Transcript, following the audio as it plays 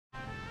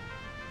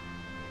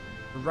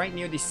right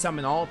near the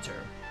summon altar.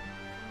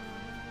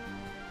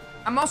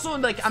 I'm also,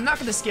 like, I'm not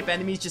going to skip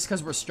enemies just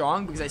because we're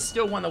strong, because I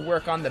still want to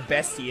work on the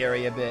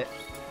bestiary a bit.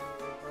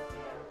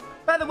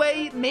 By the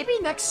way, maybe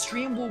next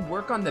stream we'll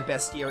work on the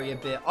bestiary a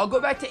bit. I'll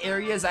go back to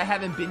areas I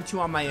haven't been to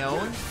on my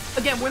own.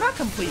 Again, we're not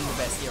completing the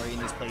bestiary in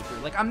this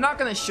playthrough. Like, I'm not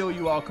going to show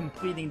you all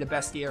completing the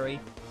bestiary.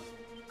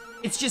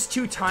 It's just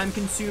too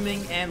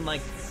time-consuming and,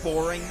 like,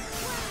 boring.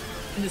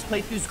 And this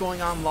playthrough's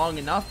going on long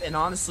enough, and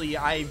honestly,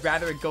 I'd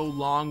rather go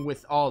long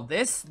with all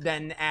this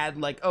than add,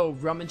 like, oh,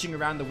 rummaging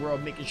around the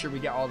world, making sure we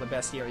get all the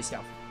bestiary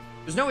stuff.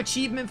 There's no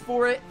achievement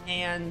for it,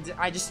 and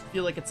I just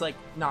feel like it's, like,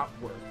 not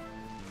worth it.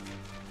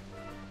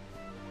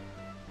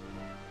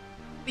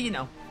 But, you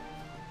know.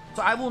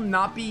 So I will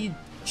not be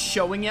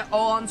showing it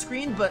all on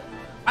screen, but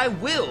I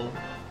will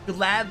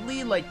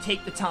gladly, like,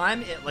 take the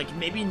time, like,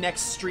 maybe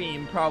next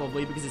stream,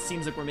 probably, because it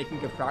seems like we're making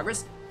good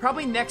progress.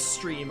 Probably next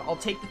stream, I'll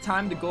take the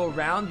time to go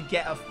around,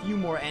 get a few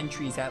more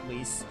entries at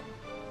least.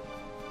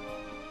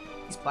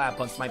 These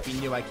platypus might be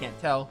new, I can't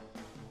tell.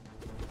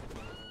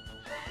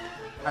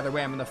 Either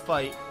way, I'm gonna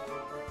fight.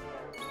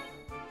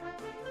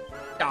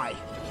 Die.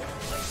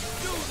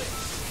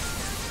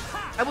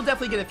 I will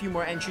definitely get a few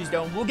more entries,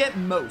 though. We'll get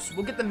most.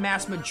 We'll get the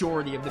mass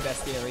majority of the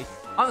bestiary.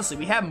 Honestly,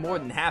 we have more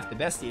than half the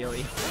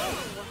bestiary.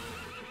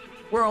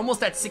 We're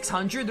almost at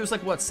 600. There's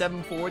like, what,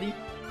 740?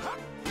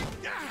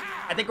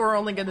 I think we're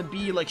only going to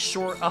be, like,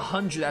 short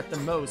 100 at the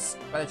most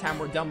by the time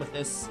we're done with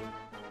this.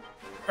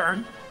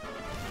 Burn.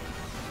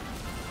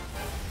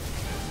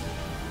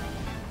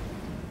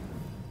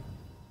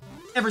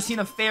 Ever seen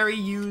a fairy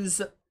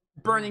use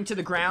burning to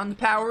the ground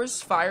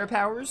powers? Fire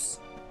powers?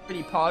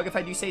 Pretty pog, if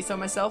I do say so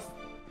myself.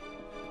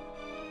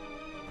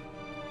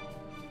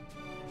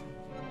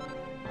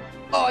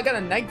 Oh, I got a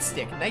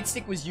nightstick.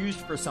 Nightstick was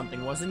used for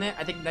something, wasn't it?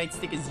 I think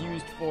nightstick is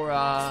used for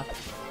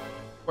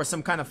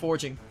some kind of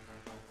forging.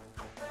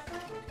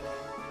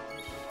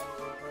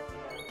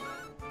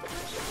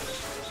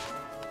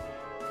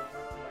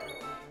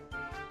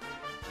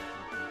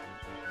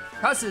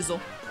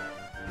 Sizzle.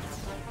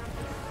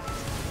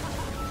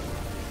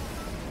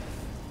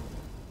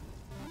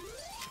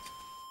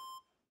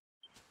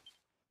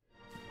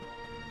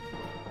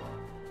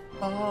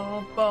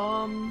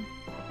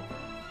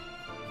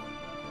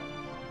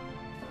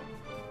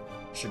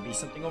 Should be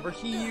something over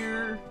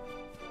here.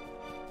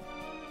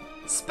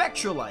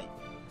 Spectrolite,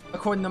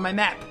 according to my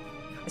map.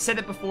 I said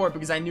it before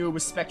because I knew it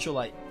was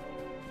Spectrolite.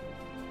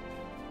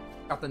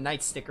 Got the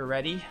nightstick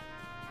already.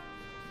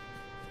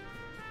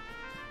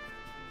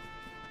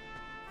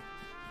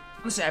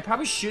 Honestly, I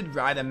probably should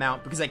ride a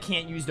mount because I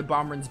can't use the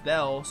Bomber's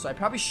Bell, so I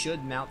probably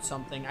should mount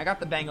something. I got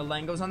the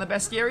Bangalangos on the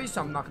bestiary, so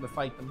I'm not going to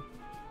fight them.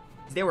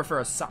 They were for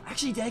a...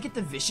 Actually, did I get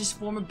the vicious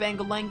form of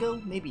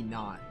Bangalango? Maybe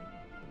not.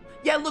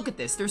 Yeah, look at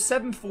this. There's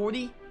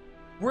 740.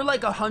 We're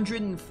like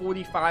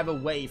 145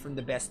 away from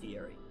the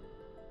bestiary.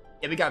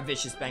 Yeah, we got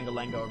vicious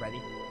Bangalango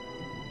already.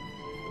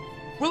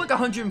 We're like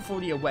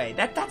 140 away.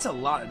 That's a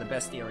lot of the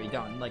bestiary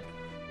done. Like...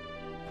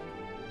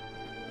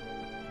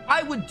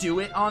 I would do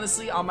it,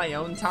 honestly, on my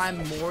own time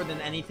more than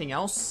anything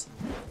else.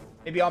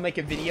 Maybe I'll make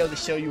a video to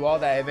show you all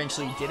that I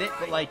eventually did it,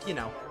 but, like, you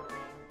know.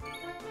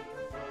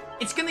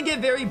 It's gonna get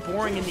very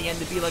boring in the end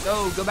to be like,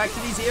 oh, go back to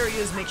these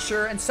areas, make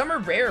sure... And some are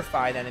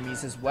rarefied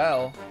enemies as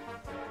well.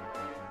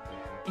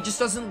 It just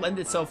doesn't lend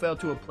itself well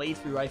to a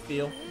playthrough, I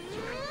feel.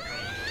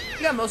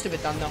 I got most of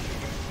it done, though.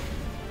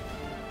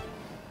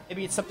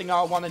 Maybe it's something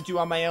I'll want to do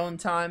on my own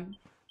time.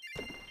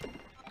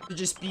 To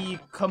just be,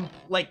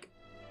 like...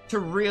 To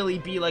really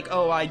be like,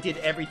 oh, I did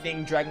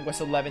everything Dragon Quest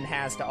XI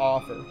has to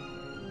offer.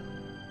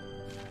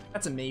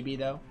 That's a maybe,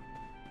 though.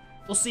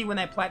 We'll see when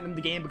I platinum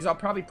the game, because I'll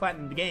probably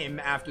platinum the game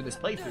after this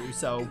playthrough,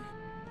 so...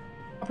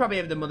 I'll probably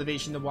have the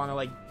motivation to want to,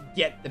 like,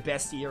 get the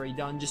bestiary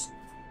done, just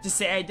to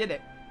say I did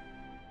it.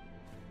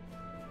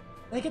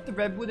 Did I get the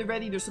redwood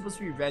already? There's supposed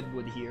to be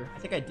redwood here. I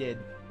think I did.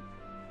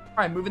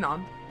 Alright, moving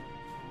on.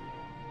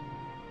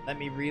 Let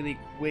me really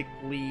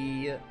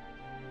quickly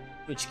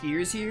switch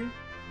gears here.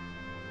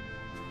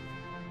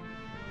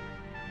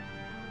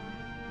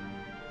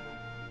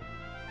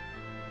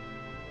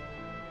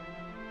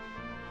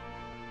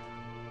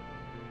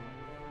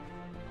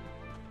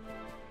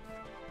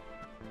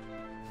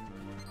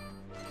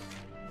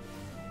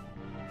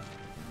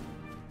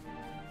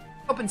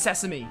 Open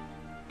sesame.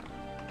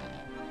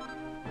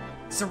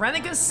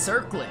 Serenica's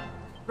Circlet.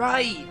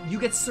 Right, you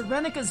get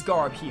Serenica's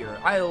Garb here.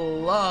 I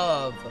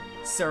love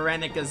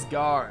Serenica's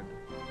Garb.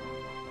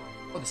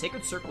 Oh, the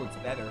Sacred Circlet's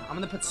better. I'm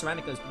gonna put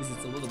Serenica's because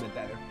it's a little bit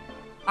better.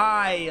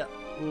 I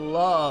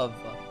love...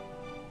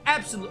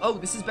 Absolutely. Oh,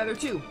 this is better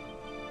too.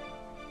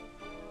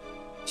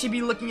 Should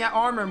be looking at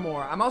armor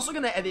more. I'm also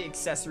gonna edit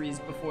accessories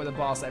before the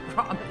boss, I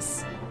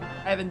promise.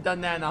 I haven't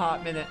done that in a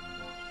hot minute.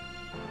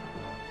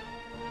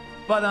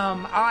 But,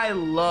 I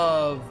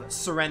love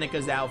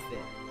Serenica's outfit.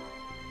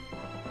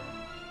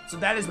 So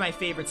that is my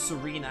favorite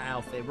Serena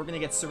outfit. We're gonna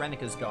get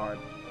Serenica's Garb.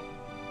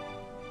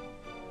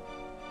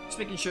 Just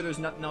making sure there's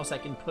nothing else I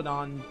can put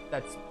on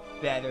that's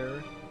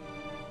better.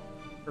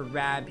 For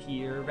Rab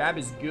here. Rab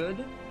is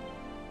good.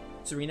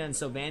 Serena and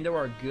Sylvando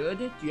are good.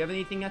 Do you have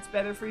anything that's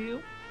better for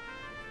you?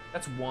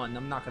 That's 1.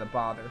 I'm not gonna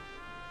bother.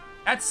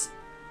 That's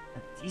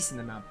a decent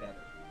amount better.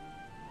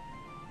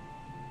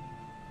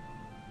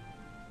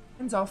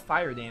 Ends off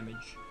fire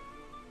damage.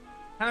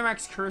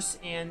 Counteracts curse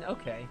and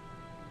okay.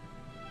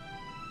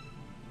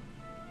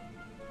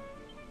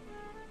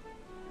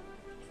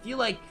 I feel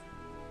like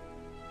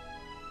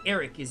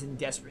Eric is in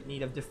desperate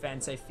need of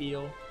defense, I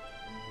feel.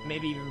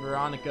 Maybe even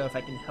Veronica if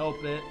I can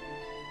help it.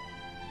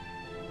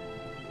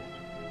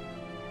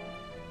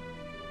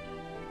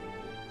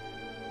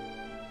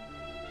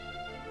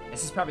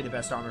 This is probably the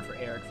best armor for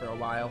Eric for a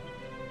while.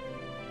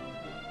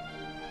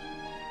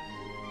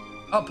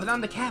 Oh, put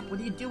on the cap. What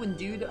are you doing,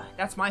 dude?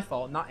 That's my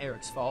fault, not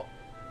Eric's fault.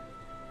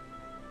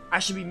 I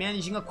should be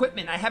managing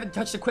equipment. I haven't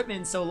touched equipment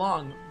in so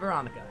long.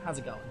 Veronica, how's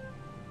it going?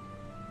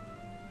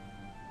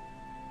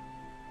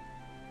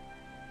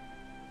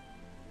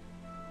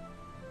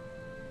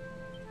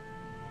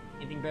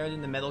 Anything better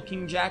than the Metal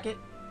King jacket?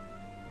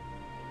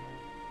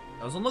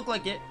 Doesn't look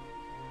like it.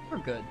 We're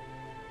good.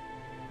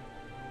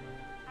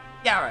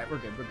 Yeah, alright, we're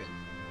good, we're good.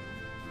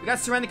 We got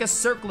Serenica's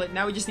circlet,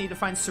 now we just need to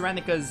find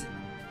Serenica's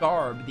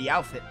garb, the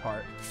outfit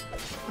part.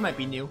 It might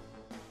be new.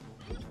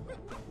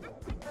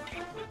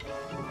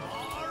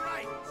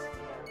 Alright.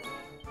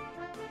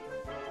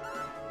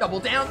 Double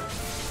down.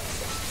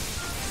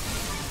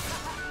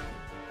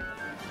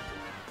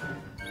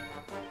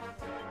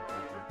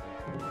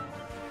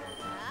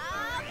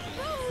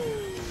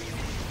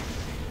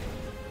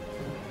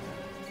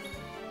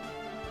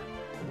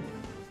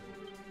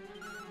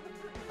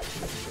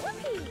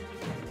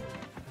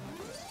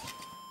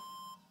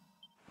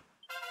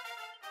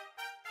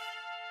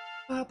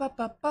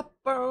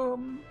 Well,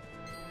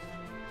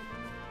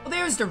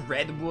 there's the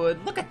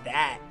redwood. Look at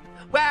that.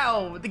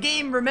 Wow, the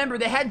game, remember,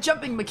 they had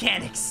jumping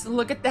mechanics.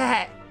 Look at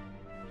that.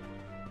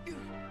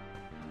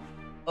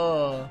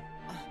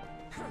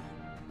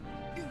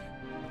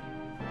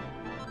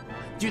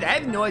 Dude, I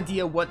have no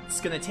idea what's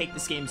gonna take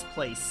this game's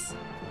place.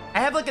 I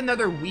have like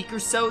another week or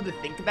so to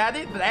think about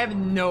it, but I have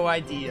no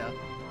idea.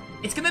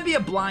 It's gonna be a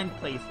blind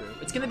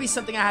playthrough. It's gonna be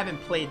something I haven't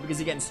played because,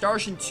 again, Star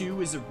Ocean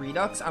 2 is a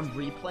Redux. I'm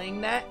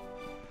replaying that.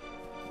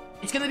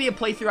 It's gonna be a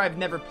playthrough I've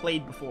never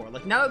played before.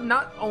 Like,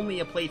 not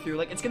only a playthrough,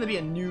 like, it's gonna be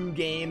a new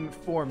game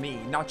for me,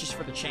 not just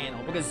for the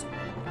channel. Because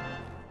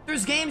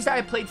there's games that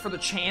I played for the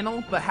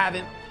channel, but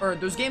haven't, or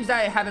there's games that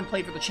I haven't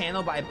played for the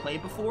channel, but I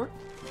played before.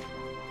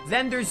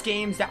 Then there's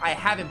games that I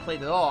haven't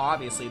played at all,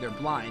 obviously, they're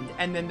blind.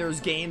 And then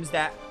there's games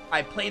that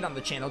I played on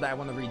the channel that I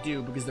want to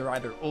redo because they're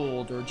either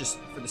old or just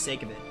for the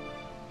sake of it.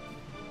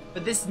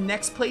 But this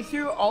next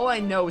playthrough, all I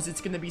know is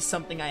it's gonna be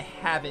something I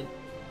haven't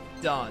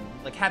done,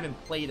 like haven't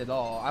played at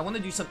all. I want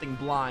to do something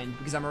blind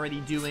because I'm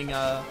already doing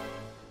a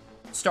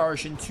Star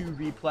Ocean 2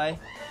 replay.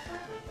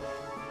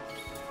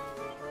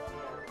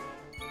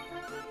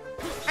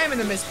 I'm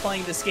gonna miss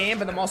playing this game,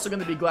 but I'm also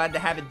gonna be glad to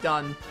have it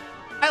done.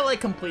 I like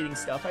completing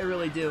stuff, I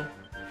really do.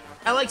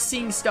 I like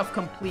seeing stuff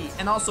complete,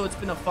 and also it's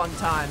been a fun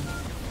time.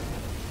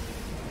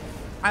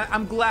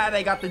 I'm glad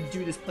I got to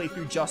do this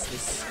playthrough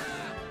justice.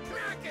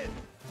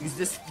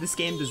 Because this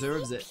game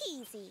deserves it.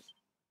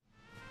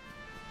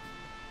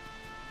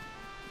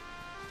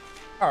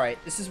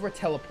 Alright, this is where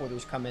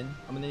teleporters come in.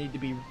 I'm gonna need to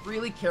be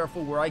really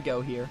careful where I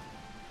go here.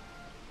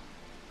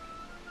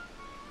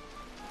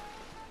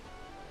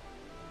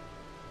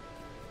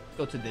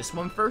 Go to this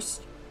one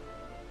first.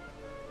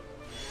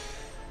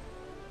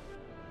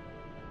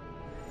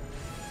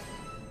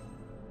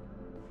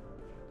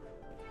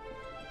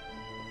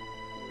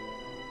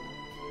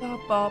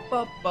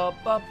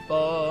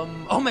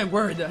 Oh my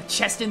word, a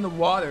chest in the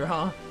water,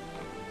 huh?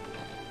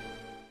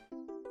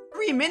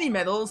 3 mini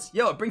medals?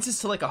 Yo, it brings us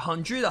to like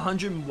 100,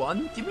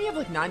 101? Didn't we have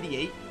like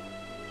 98?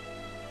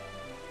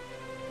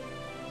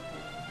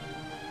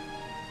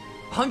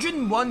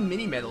 101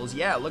 mini medals,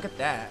 yeah, look at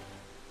that.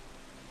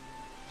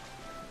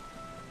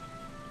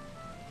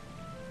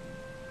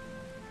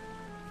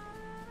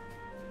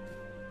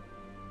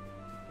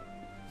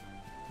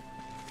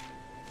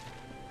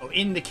 Oh,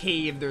 in the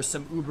cave, there's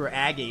some uber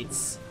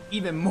agates.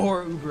 Even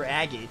more uber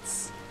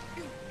agates.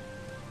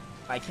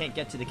 I can't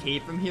get to the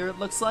cave from here, it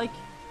looks like.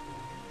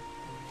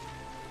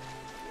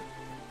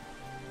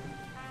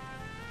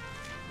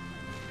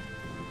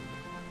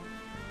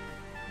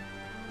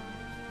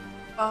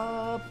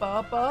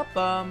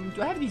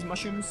 Do I have these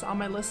mushrooms on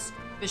my list?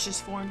 Vicious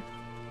form.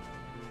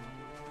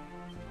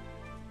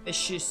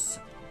 Vicious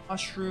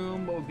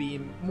mushroom. What would be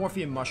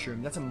Morphium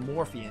mushroom? That's a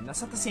Morphium.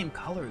 That's not the same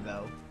color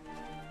though.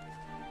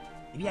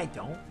 Maybe I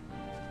don't.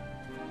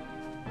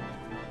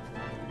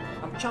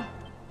 Chump.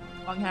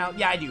 Fung Hao.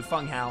 Yeah, I do.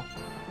 Fung Hao.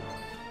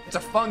 It's a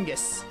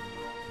fungus.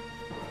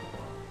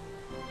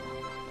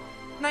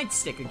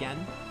 Nightstick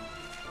again.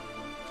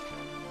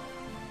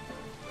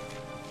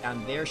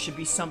 Down there should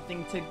be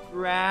something to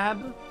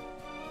grab.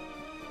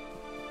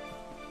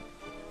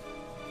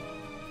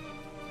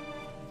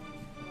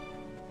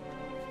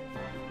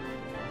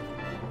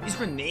 These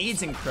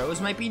grenades and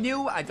crows might be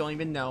new. I don't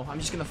even know. I'm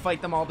just gonna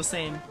fight them all the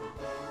same.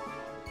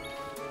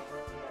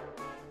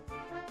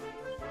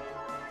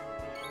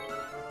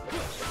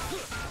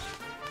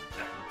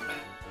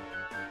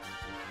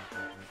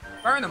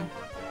 Burn him.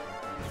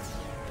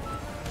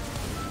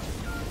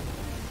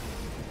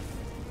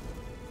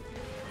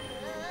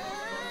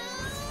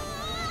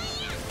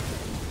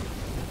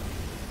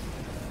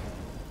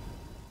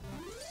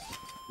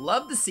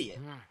 Love to see it.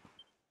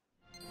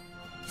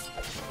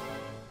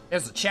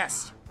 There's a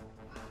chest.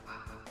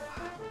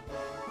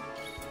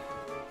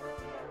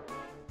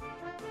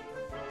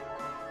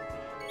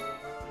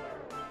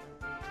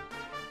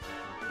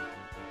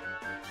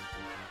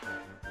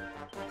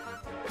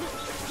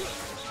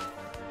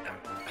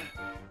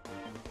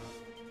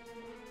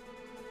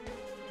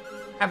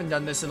 Haven't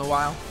done this in a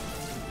while.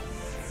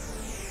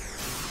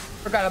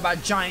 Forgot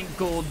about giant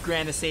gold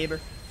Granite Saber.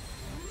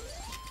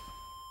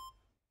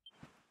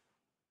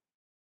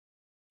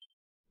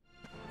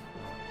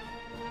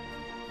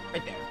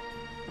 Right there.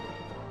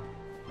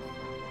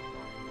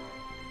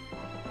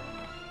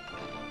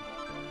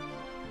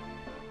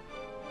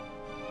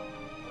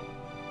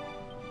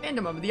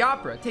 Phantom of the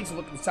Opera. Takes a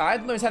look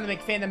inside, learns how to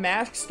make phantom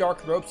masks,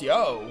 dark ropes.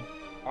 Yo,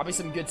 probably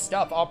some good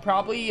stuff. I'll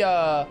probably,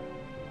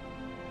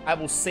 I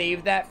will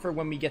save that for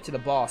when we get to the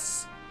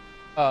boss,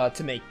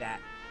 to make that.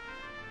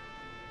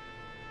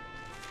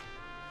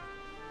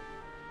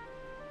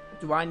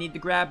 What do I need to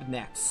grab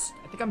next?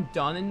 I think I'm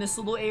done in this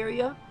little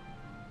area.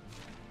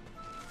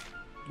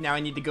 Now I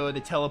need to go to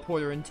the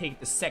teleporter and take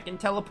the second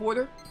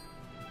teleporter,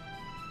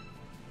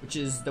 which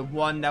is the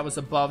one that was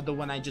above the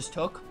one I just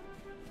took.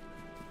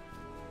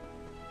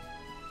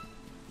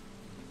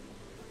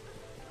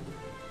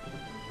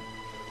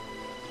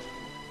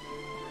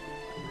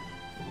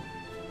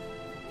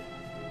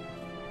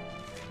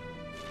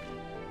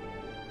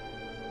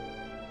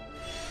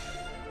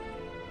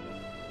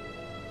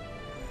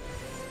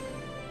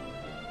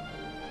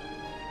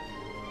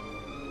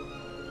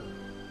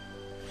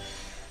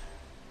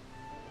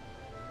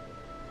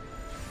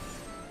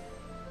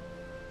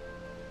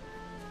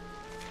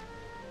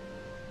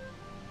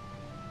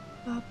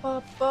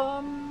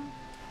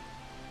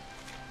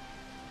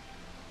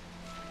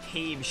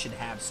 Cave should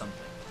have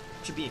something.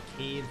 Should be a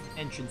cave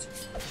entrance.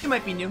 It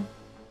might be new.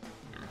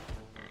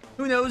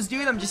 Who knows,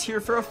 dude? I'm just here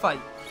for a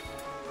fight.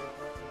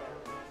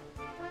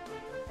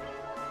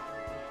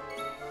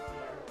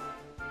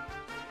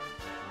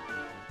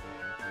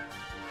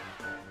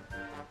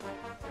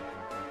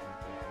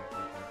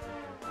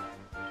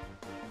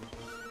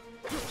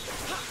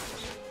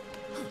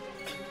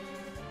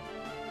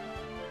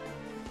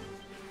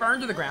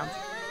 Burn to the ground.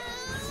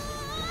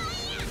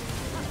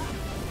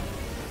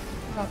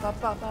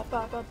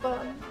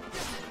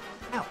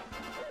 Ow.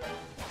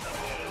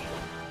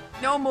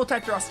 No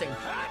multi-thrusting.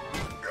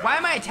 Why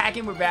am I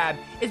attacking with Rab?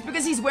 It's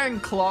because he's wearing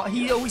claw.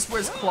 He always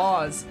wears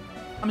claws.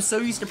 I'm so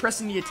used to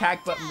pressing the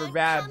attack button with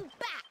Rab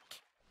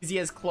because he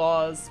has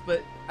claws.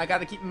 But I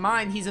gotta keep in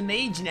mind he's a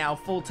mage now,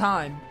 full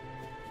time.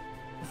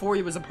 Before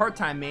he was a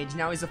part-time mage.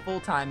 Now he's a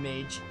full-time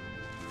mage.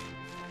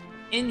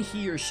 In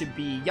here should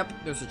be. Yep,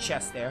 there's a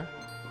chest there.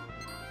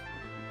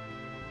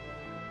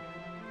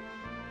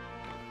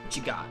 What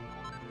you got?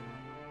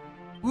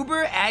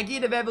 Uber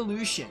Agate of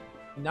Evolution.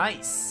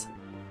 Nice.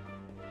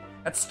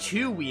 That's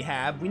 2 we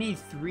have. We need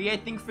 3, I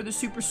think, for the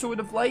Super Sword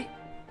of Light.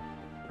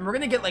 And we're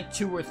gonna get like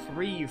 2 or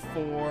 3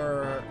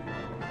 for...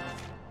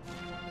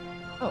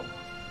 Oh.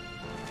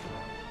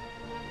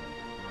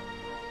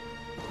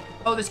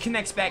 Oh, this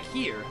connects back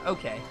here.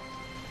 Okay.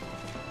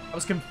 I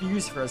was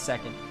confused for a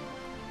second.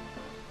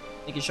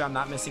 Making sure I'm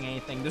not missing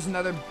anything. There's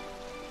another...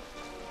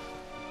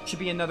 Should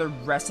be another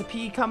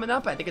recipe coming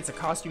up. I think it's a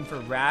costume for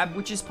Rab,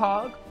 which is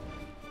Pog.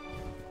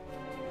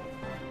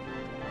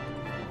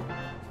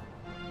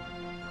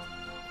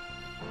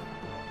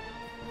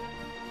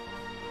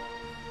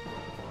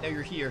 Now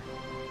you're here.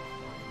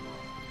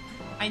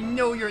 I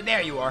know you're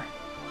there. You are.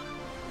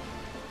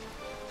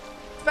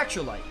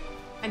 Spectralite.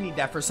 I need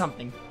that for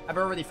something. I've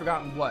already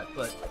forgotten what,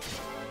 but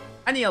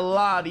I need a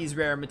lot of these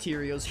rare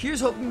materials. Here's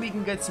hoping we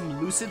can get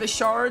some Lucida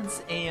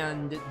shards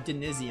and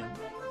Denisium.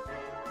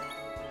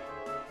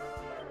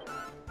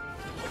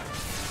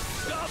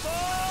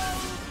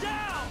 Double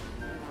down!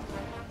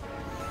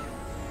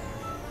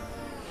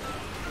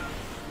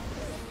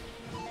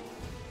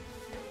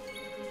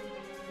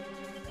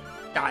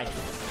 Die.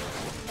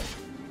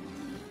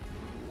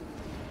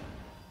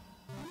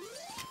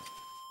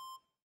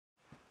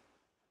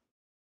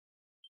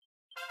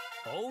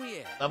 Oh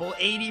yeah. Level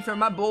 80 for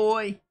my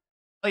boy.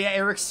 Oh yeah,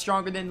 Eric's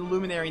stronger than the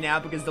Luminary now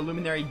because the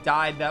Luminary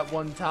died that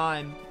one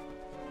time.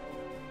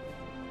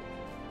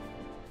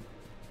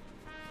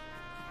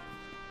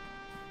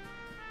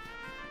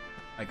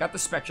 I got the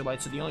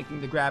Spectralite, so the only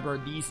thing to grab are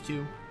these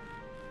 2.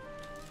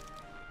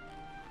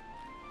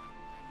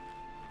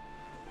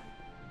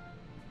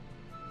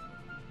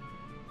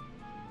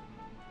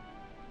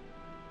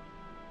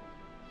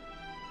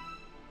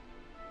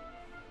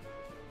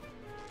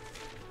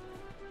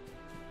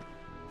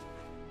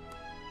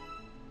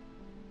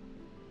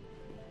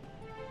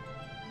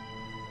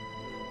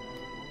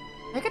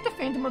 I got the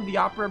Phantom of the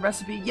Opera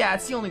recipe? Yeah,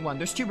 it's the only one.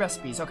 There's 2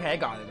 recipes. Okay, I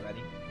got it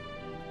already.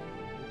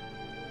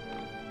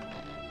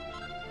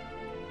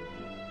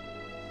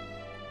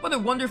 What a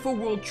wonderful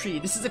world tree.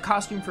 This is a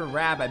costume for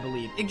Rab, I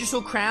believe.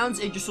 Yggdrasil crowns,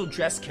 Yggdrasil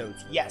dress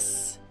coats.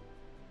 Yes.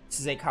 This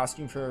is a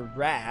costume for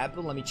Rab.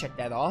 Let me check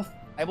that off.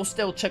 I will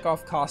still check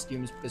off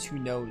costumes because who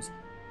knows.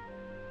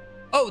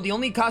 Oh, the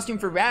only costume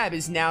for Rab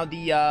is now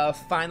the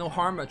final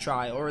Harma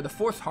trial, or the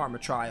 4th Harma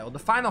trial. The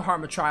final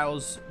Harma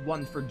trial's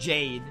one for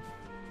Jade.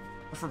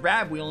 But for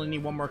Rab, we only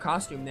need one more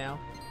costume now.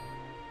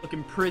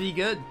 Looking pretty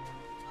good.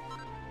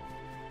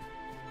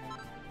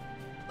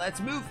 Let's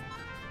move.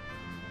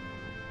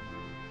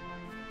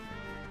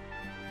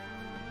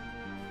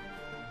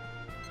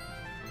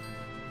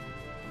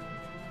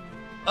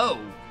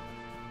 Oh.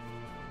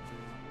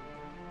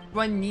 Do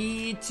I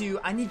need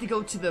to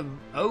go to the...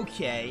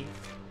 Okay.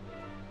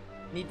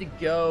 I need to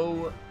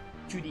go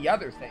to the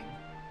other thing.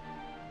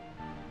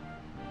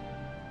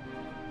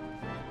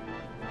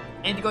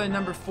 I need to go to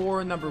number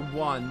 4 and number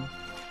 1.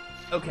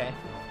 Okay.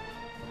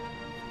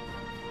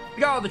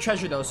 We got all the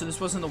treasure though, so this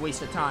wasn't a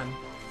waste of time.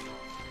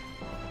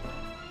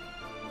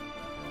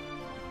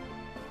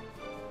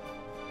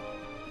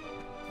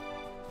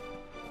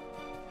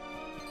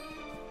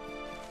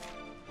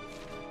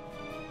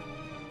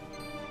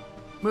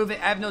 Move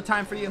it. I have no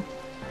time for you.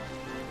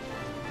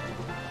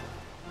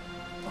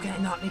 Oh, can I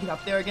not make it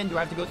up there again? Do I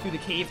have to go through the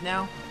cave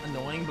now?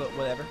 Annoying, but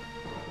whatever.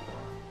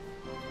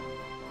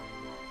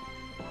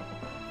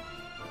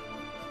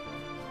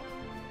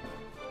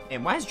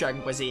 And why does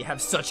Dragon Quest VIII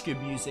have such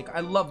good music?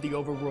 I love the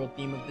overworld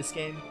theme of this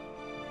game.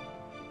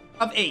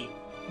 Of 8,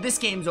 this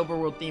game's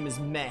overworld theme is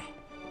meh.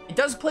 It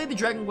does play the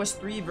Dragon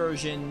Quest III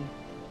version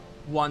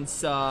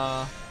once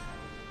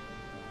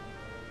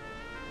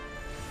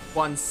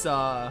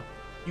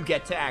you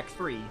get to Act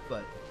 3,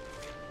 but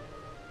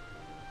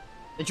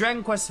the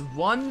Dragon Quest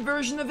 1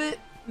 version of it,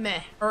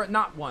 meh. Or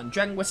not 1,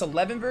 Dragon Quest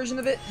 11 version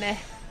of it, meh.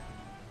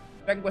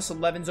 Dragon Quest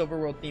 11's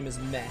overworld theme is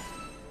meh.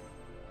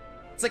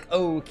 It's like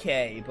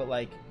okay, but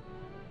like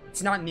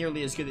it's not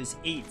nearly as good as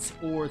 8's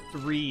or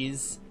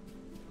 3's.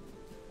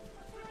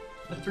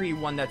 The 3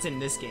 one that's in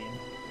this game.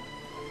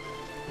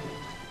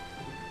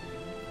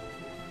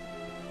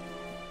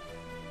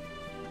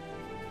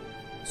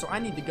 So I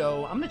need to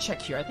go, I'm gonna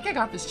check here. I think I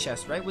got this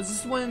chest, right? Was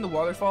this the one in the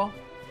waterfall?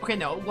 Okay,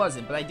 no, it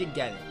wasn't, but I did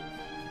get it.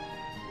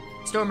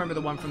 Still remember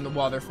the one from the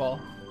waterfall.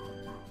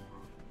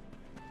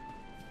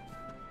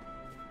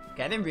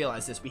 Okay, I didn't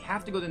realize this. We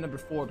have to go to number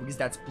 4 because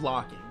that's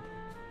blocking.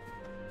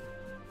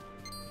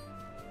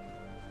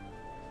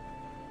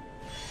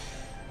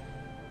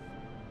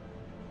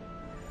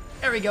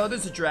 There we go,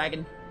 there's a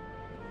dragon.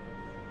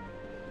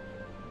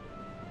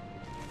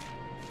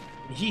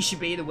 And he should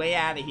be the way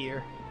out of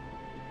here.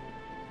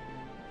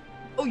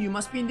 Oh, you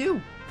must be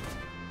new.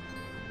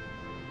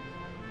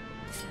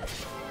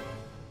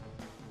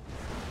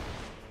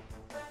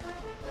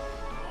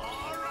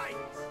 Alright.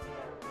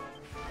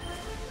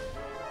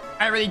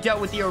 I already dealt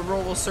with the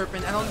Auroral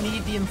Serpent. I don't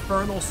need the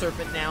Infernal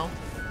Serpent now.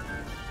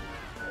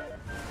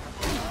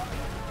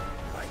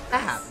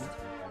 That happened.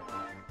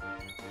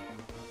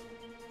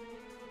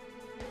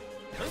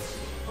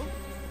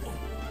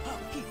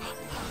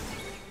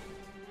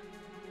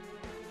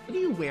 What are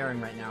you wearing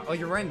right now? Oh,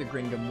 you're wearing the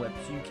Gringham Whip,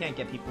 so you can't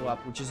get people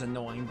up, which is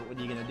annoying, but what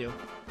are you gonna do?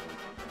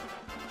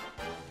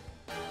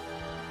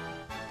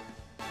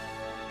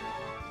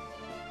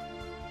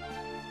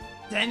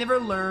 Did I never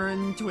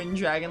learn Twin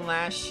Dragon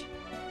Lash?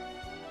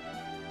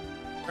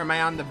 Or am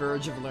I on the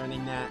verge of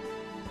learning that?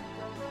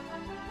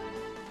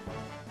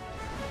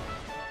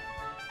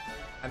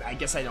 I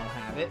guess I don't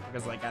have it,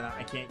 because like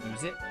I can't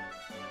use it.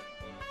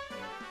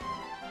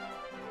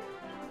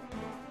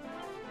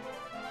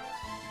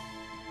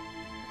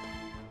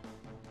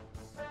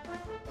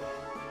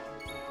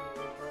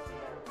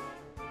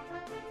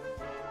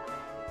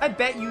 I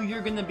bet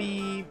you're gonna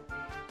be...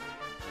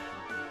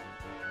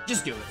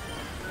 Just do it.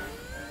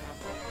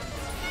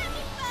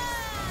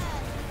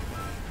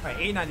 Alright,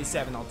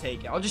 897, I'll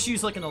take it. I'll just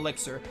use like an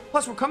elixir.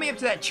 Plus, we're coming up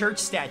to that church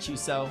statue,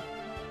 so...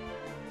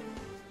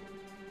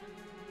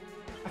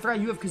 I forgot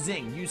you have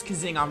Kazing. Use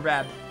Kazing on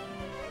Rab.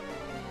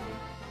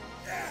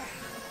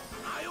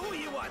 I owe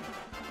you one.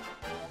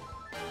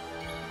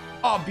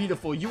 Oh,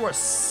 beautiful. You are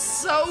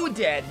so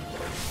dead.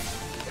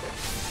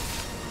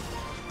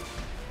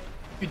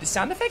 Dude, the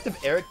sound effect of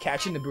Eric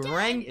catching the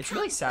boomerang, it's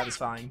really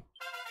satisfying.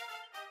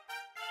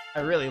 I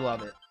really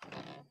love it.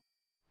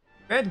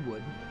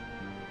 Redwood.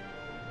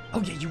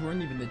 Oh yeah, you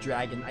weren't even the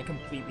dragon. I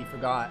completely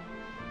forgot.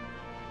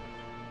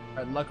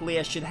 Alright, luckily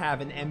I should have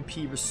an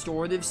MP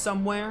restorative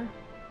somewhere.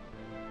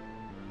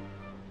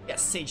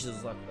 Yes, Sage's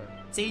Elixir.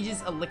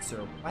 Sage's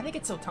Elixir. Why do I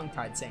get so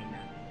tongue-tied saying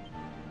that?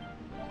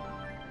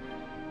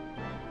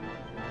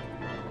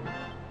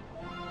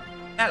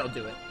 That'll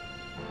do it.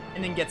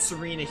 And then get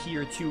Serena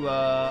here to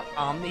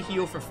Omni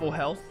heal for full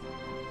health.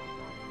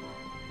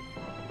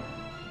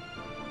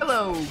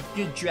 Hello,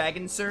 good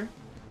dragon, sir.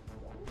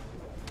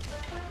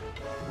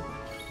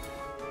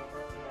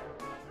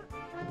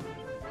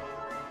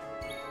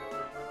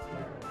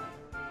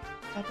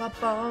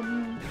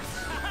 Ba-ba-bum.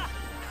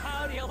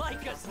 How do you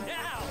like us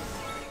now?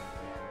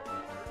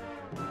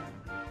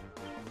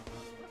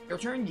 Your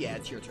turn? Yeah,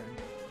 it's your turn.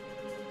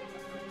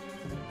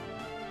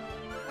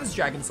 What does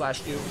Dragon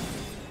Slash do?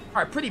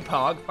 Alright, pretty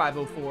pog.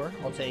 504.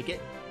 I'll take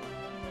it.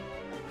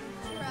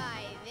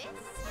 Try this.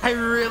 I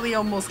really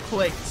almost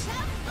clicked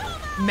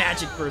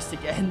Magic Burst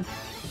again.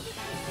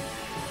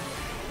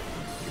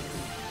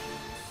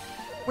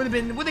 Would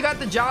have got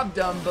the job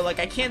done, but like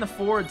I can't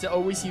afford to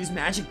always use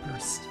Magic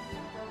Burst.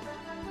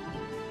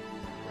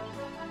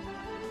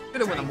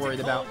 Kind of what I'm worried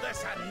about.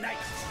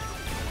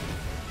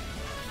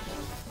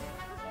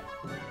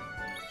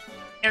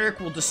 Eric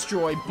will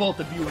destroy both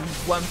of you in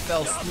one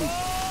fell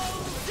swoop.